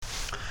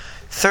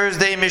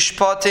Thursday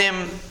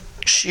Mishpatim,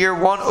 Shir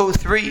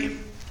 103.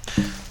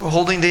 We're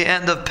holding the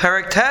end of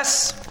Perek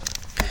Tes.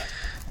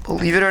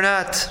 Believe it or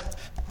not,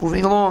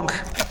 moving along.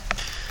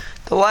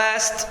 The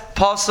last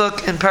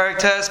pasuk in Perek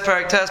Tes,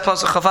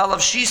 pasuk Chafal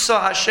of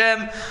Shisa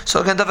Hashem. So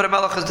again, David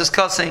HaMelech is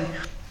discussing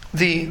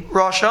the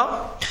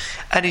Rasha,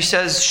 and he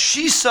says,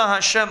 Shisa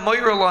Hashem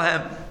Moira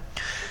Lahem.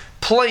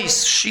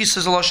 Place, Shisa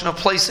is a lashon of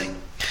placing.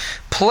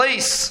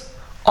 Place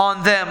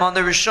on them, on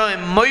the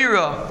Rishayim,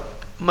 Moira.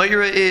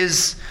 Moira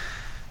is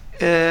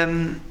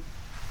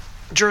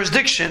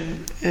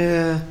jurisdiction,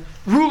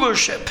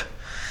 rulership.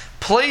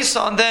 Place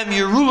on them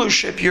your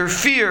rulership, your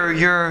fear,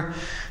 your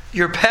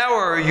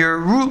power, your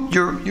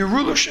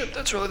rulership.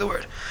 That's really the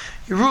word.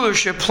 Your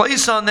rulership.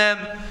 Place on them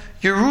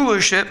your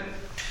rulership.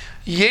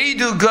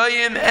 Yedu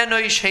Goyim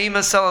Enoish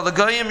Heimasela. The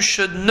Goyim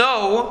should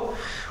know,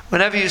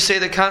 whenever you say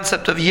the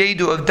concept of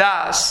Yedu, of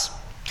Das,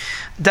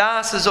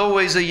 Das is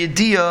always a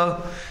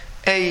Yediyah,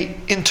 a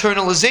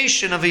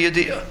internalization of a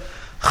Yediyah.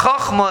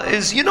 Chachma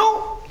is, you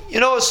know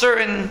a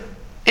certain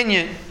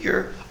inyan.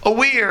 You're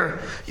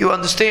aware, you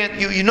understand,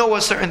 you know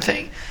a certain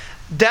thing.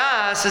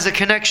 Das is a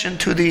connection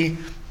to the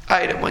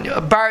item. When you're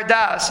a bar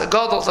das, a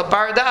gadol is a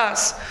bar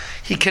das,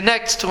 he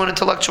connects to an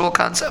intellectual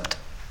concept.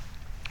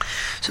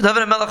 So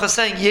David HaMelech is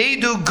saying,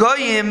 Yedu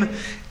Goyim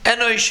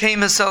Enoish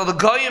Heimasela. The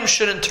Goyim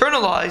should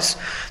internalize,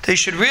 they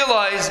should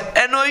realize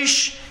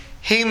Enoish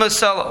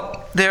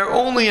Heimasela. They're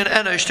only an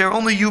Enoish, they're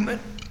only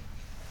human.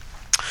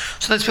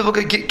 Sometimes people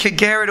could get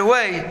carried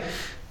away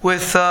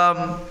with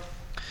who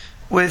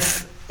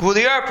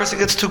they are. A person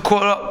gets too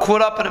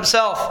caught up in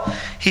himself.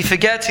 He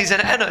forgets he's an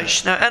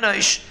Enosh. Now,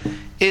 Enosh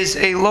is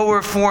a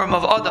lower form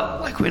of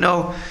Adam. Like we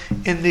know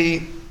in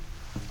the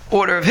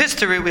order of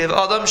history, we have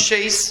Adam,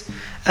 Shais,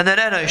 and then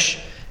Enosh.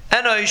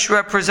 Enosh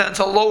represents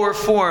a lower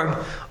form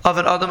of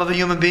an Adam, of a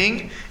human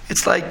being.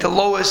 It's like the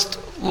lowest,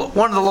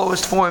 one of the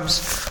lowest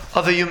forms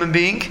of a human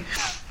being.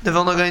 The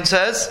Vilna Gaon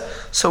says.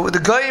 So the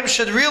Goyim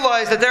should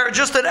realize that they're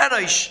just an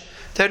Enosh.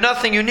 They're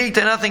nothing unique,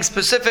 they're nothing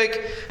specific.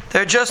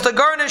 They're just a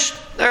garnish,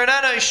 they're an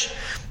Enosh.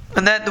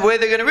 And that the way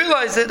they're going to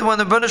realize it, when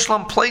the Rebbeinu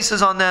Shalom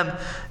places on them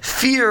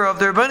fear of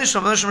their Rebbeinu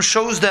Shalom, Rebbeinu Shalom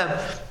shows them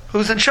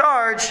who's in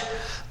charge,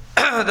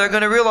 they're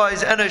going to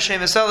realize Enosh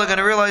Heimasela, they're going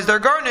to realize they're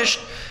garnished,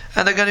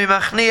 and they're going to be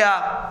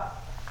machniya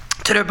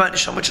to their Rebbeinu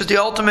Shalom, which is the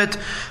ultimate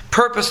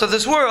purpose of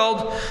this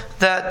world,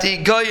 that the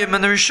Goyim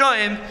and the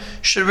Rishayim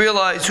should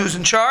realize who's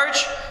in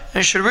charge,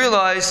 and should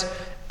realize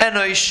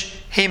Enosh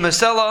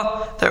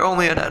Heimasela, they're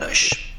only an Enosh.